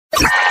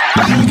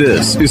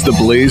This is the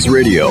Blaze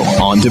Radio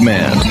on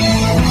demand.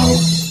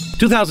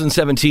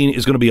 2017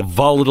 is going to be a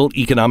volatile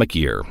economic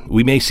year.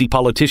 We may see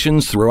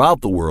politicians throughout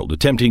the world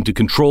attempting to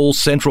control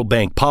central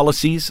bank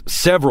policies.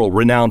 Several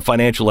renowned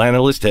financial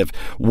analysts have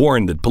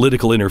warned that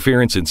political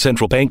interference in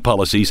central bank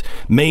policies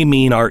may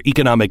mean our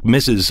economic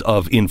misses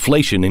of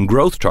inflation and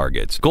growth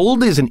targets.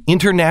 Gold is an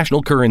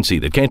international currency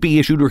that can't be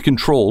issued or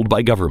controlled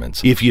by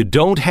governments. If you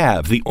don't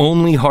have the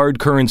only hard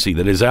currency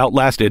that has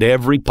outlasted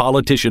every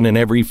politician and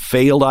every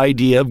failed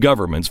idea of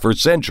governments for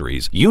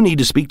centuries, you need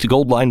to speak to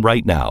Goldline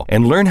right now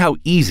and learn how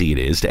easy it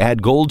is to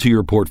add gold to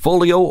your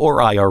portfolio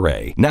or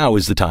IRA. Now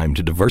is the time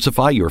to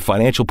diversify your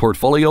financial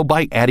portfolio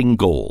by adding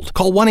gold.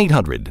 Call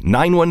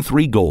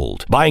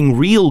 1-800-913-GOLD. Buying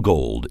real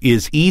gold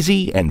is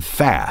easy and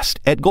fast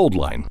at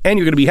Goldline. And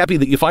you're going to be happy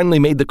that you finally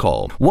made the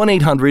call.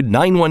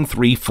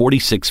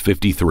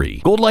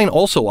 1-800-913-4653. Goldline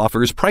also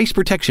offers price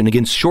protection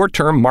against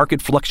short-term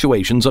market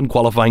fluctuations on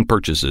qualifying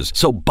purchases.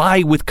 So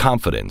buy with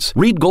confidence.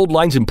 Read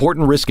Goldline's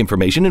important risk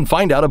information and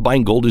find out if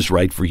buying gold is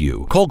right for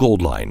you. Call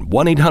Goldline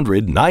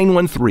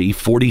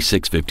 1-800-913-4653.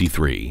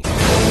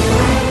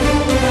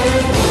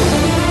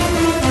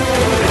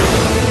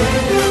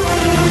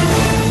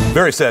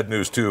 Very sad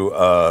news, too.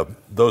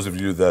 Those of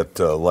you that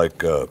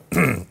like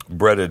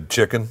breaded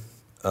chicken,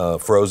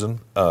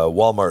 frozen,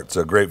 Walmart's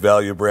a Great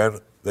Value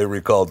brand. They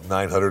recalled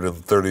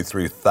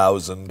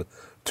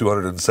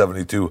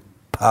 933,272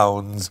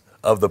 pounds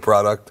of the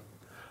product.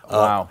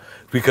 Wow.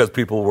 Because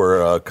people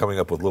were coming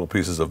up with little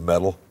pieces of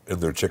metal in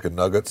their chicken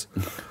nuggets.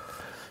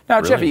 Now,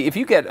 really? Jeffy, if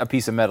you get a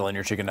piece of metal in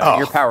your chicken nugget,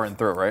 you're powering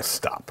through, right?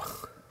 Stop.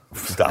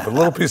 A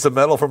little piece of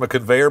metal from a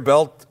conveyor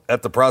belt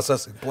at the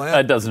processing plant.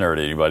 That doesn't hurt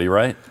anybody,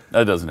 right?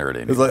 That doesn't hurt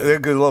anybody. It's like,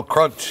 it gives a little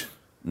crunch.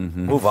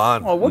 Mm-hmm. Move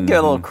on. Well, we'll get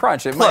a little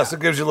crunch. It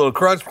gives you a little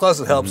crunch. Plus,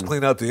 it helps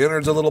clean out the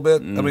innards a little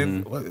bit. I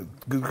mean,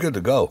 good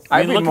to go.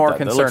 I'd be more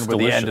concerned with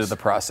the end of the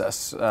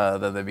process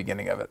than the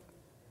beginning of it.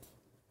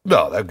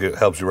 No, that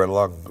helps you right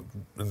along.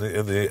 In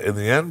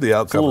the end, the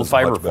outcome is much better. It's a little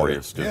fiber for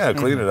you, Stu. Yeah,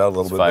 clean it out a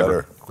little bit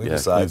better. Clean the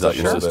sides out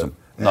your system.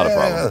 Not a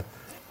problem.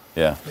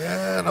 Yeah, no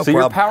so problem.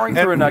 You're powering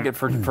through a nugget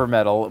for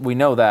metal. We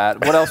know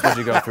that. What else would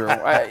you go through?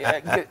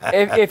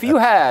 If you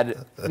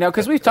had,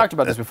 because we've talked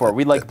about this before,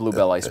 we like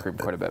Bluebell ice cream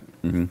quite a bit.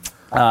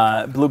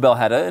 Mm-hmm. Bluebell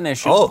had an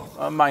issue,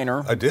 a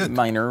minor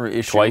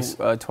issue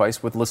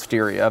twice with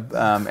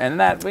listeria, and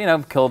that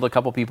killed a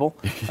couple people.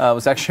 It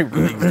was actually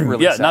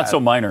really sad. Not so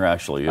minor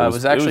actually. It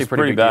was actually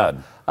pretty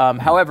bad.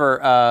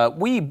 However,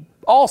 we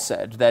all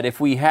said that if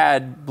we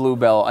had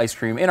Bluebell ice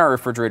cream in our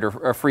refrigerator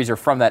or freezer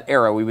from that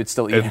era, we would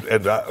still eat it.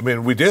 And I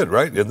mean, we did,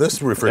 right? In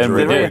this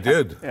refrigerator, we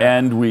did.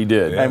 And we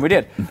did. And we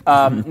did.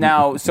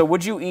 Now, so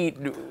would you eat,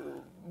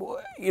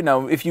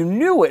 if you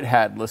knew it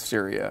had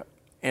listeria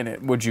in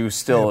it, would you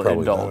still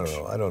indulge?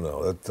 I don't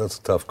know. That's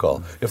a tough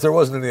call. If there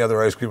wasn't any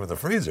other ice cream in the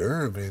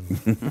freezer, I mean,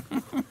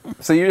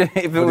 so what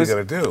are you going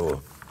to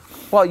do?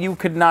 Well, you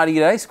could not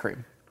eat ice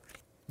cream.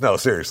 No,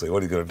 seriously,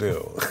 what are you going to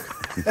do?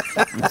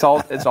 It's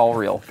all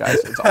real, guys.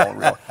 It's all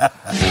real.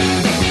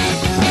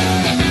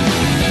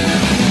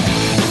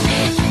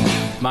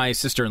 My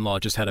sister-in-law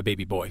just had a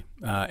baby boy,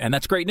 and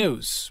that's great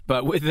news.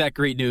 But with that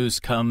great news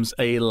comes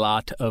a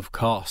lot of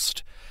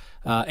cost.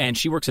 And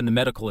she works in the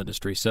medical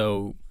industry,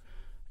 so,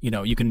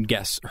 you can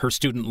guess her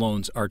student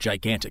loans are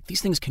gigantic.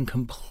 These things can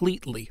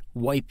completely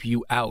wipe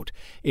you out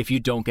if you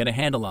don't get a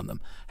handle on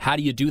them. How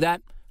do you do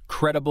that?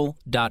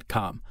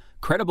 Credible.com.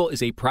 Credible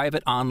is a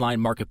private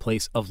online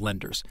marketplace of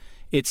lenders.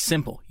 It's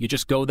simple. You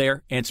just go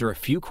there, answer a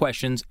few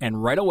questions,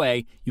 and right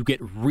away you get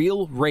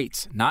real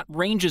rates, not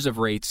ranges of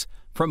rates,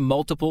 from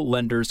multiple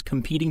lenders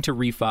competing to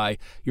refi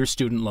your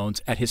student loans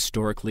at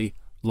historically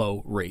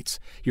low rates.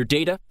 Your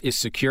data is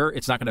secure.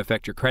 It's not going to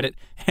affect your credit.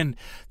 And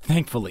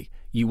thankfully,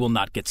 you will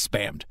not get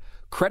spammed.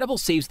 Credible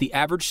saves the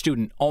average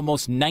student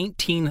almost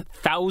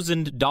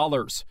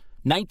 $19,000.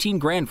 19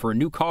 grand for a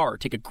new car.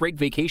 Take a great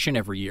vacation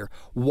every year.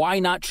 Why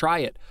not try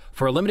it?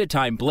 For a limited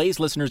time, Blaze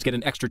listeners get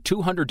an extra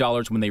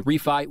 $200 when they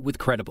refi with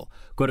Credible.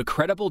 Go to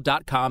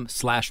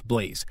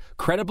credible.com/blaze.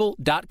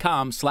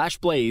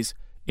 Credible.com/blaze.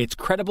 It's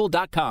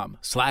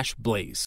credible.com/blaze.